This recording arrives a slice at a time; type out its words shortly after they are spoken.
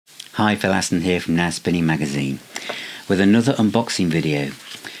Hi, Phil Aston here from Now Spinning Magazine with another unboxing video.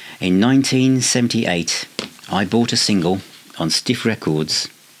 In 1978 I bought a single on Stiff Records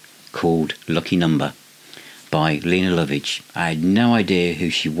called Lucky Number by Lene Lovich. I had no idea who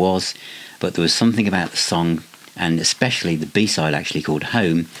she was, but there was something about the song, and especially the B-side actually called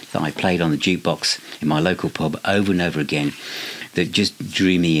Home, that I played on the jukebox in my local pub over and over again, that just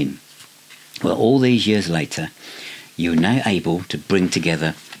drew me in. Well, all these years later, you're now able to bring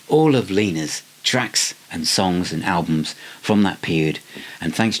together all of Lene's tracks and songs and albums from that period,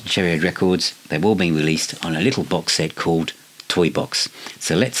 and thanks to Cherry Records, they've all been released on a little box set called Toy Box.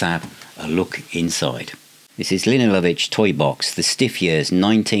 So let's have a look inside. This is Lene Lovich Toy Box, the stiff years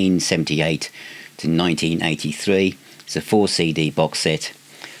 1978 to 1983. It's a 4 CD box set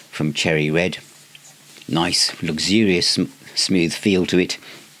from Cherry Red. Nice, luxurious, smooth feel to it.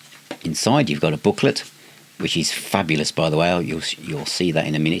 Inside you've got a booklet, which is fabulous, by the way. You'll see that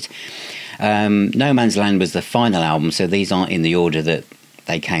in a minute. No Man's Land was the final album, so these aren't in the order that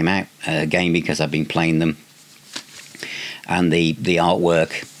they came out, again because I've been playing them. And the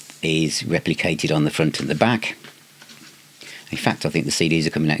artwork is replicated on the front and the back. In fact, I think the CDs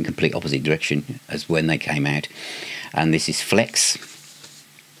are coming out in complete opposite direction as when they came out. And this is Flex.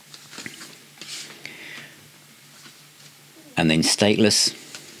 And then Stateless.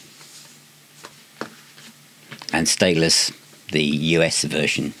 And Stateless, the US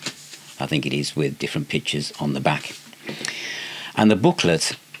version, I think it is, with different pictures on the back. And the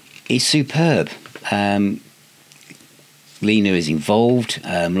booklet is superb. Lene is involved,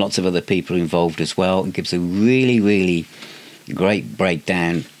 lots of other people are involved as well. It gives a really great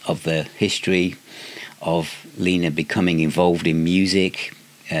breakdown of the history of Lene becoming involved in music,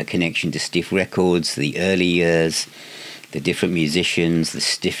 connection to Stiff Records, the early years, the different musicians, the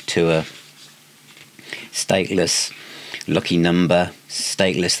Stiff tour, Stateless, Lucky Number,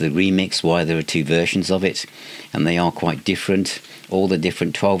 Stateless the remix, why there are two versions of it, and they are quite different. All the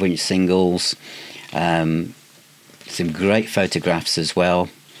different 12-inch singles, some great photographs as well.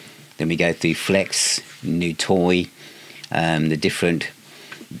 Then we go through Flex, New Toy, the different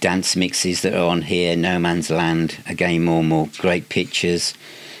dance mixes that are on here, No Man's Land, again more great pictures,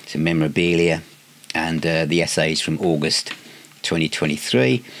 some memorabilia, and the essays from August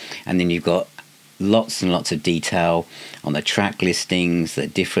 2023. And then you've got lots and lots of detail on the track listings, the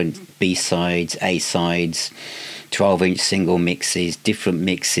different B-sides, A-sides, 12-inch single mixes, different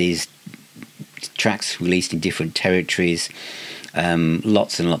mixes, tracks released in different territories,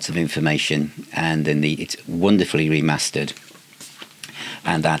 lots and lots of information. And then it's wonderfully remastered.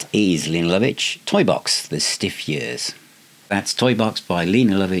 And that is Lene Lovich, Toy Box, The Stiff Years. That's Toy Box by Lene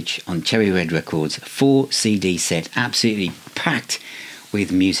Lovich on Cherry Red Records, 4 CD set, absolutely packed with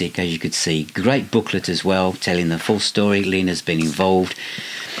music, as you could see. Great booklet as well, telling the full story. Lene's been involved,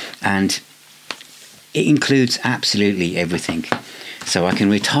 and it includes absolutely everything. So I can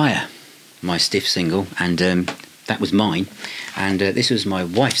retire my Stiff single, and that was mine, and this was my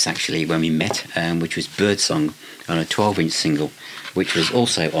wife's actually when we met, which was Birdsong on a 12-inch single, which was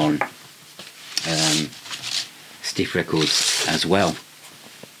also on Stiff Records as well.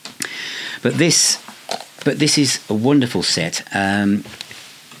 But this is a wonderful set.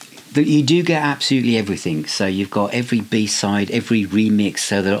 You do get absolutely everything. So you've got every B-side, every remix.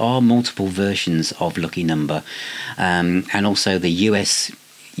 So there are multiple versions of Lucky Number, and also the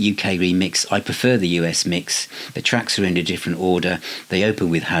UK remix. I prefer the US mix. The tracks are in a different order. They open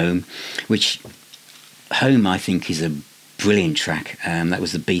with Home, which Home I think is a brilliant track. That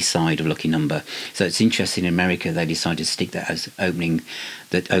was the B-side of Lucky Number. So it's interesting, in America they decided to stick that as opening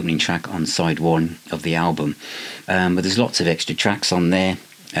track on side 1 of the album. But there's lots of extra tracks on there.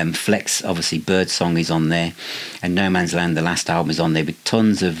 Flex, obviously Birdsong is on there, and No Man's Land, the last album, is on there with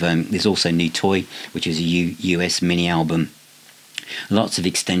tons of there's also New Toy, which is a US mini album, lots of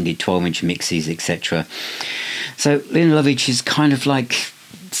extended 12-inch mixes, etc. So Lene Lovich is kind of like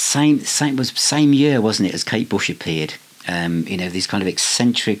same year, wasn't it, as Kate Bush appeared. These kind of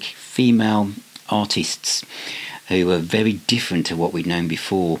eccentric female artists who were very different to what we'd known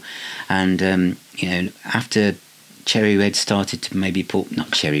before. And after Cherry Red started to maybe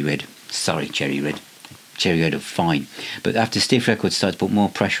Cherry Red are fine, but after Stiff Records started to put more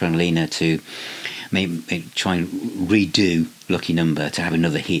pressure on Lene to maybe try and redo Lucky Number, to have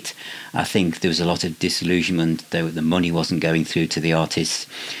another hit, I think there was a lot of disillusionment, though the money wasn't going through to the artists.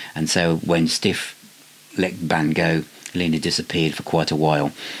 And so when Stiff let the band go, Lene disappeared for quite a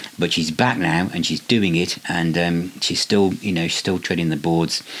while, but she's back now and she's doing it, and she's still, still treading the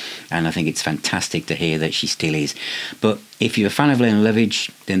boards, and I think it's fantastic to hear that she still is. But if you're a fan of Lene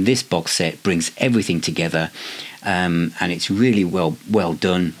Lovich, then this box set brings everything together, and it's really well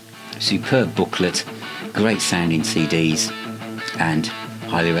done. superb booklet, great sounding CDs, and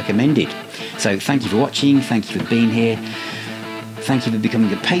highly recommended. So thank you for watching, thank you for being here, thank you for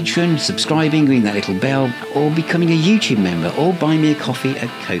becoming a patron, subscribing, ring that little bell, or becoming a YouTube member, or buy me a coffee at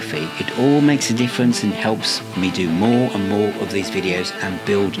Ko-fi. It all makes a difference and helps me do more and more of these videos and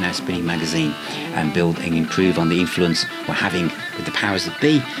build Now Spinning Magazine, and build and improve on the influence we're having with the powers that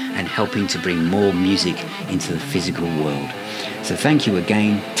be, and helping to bring more music into the physical world. So thank you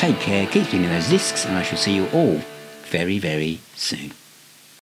again, take care, keep spinning those discs, and I shall see you all very, very soon.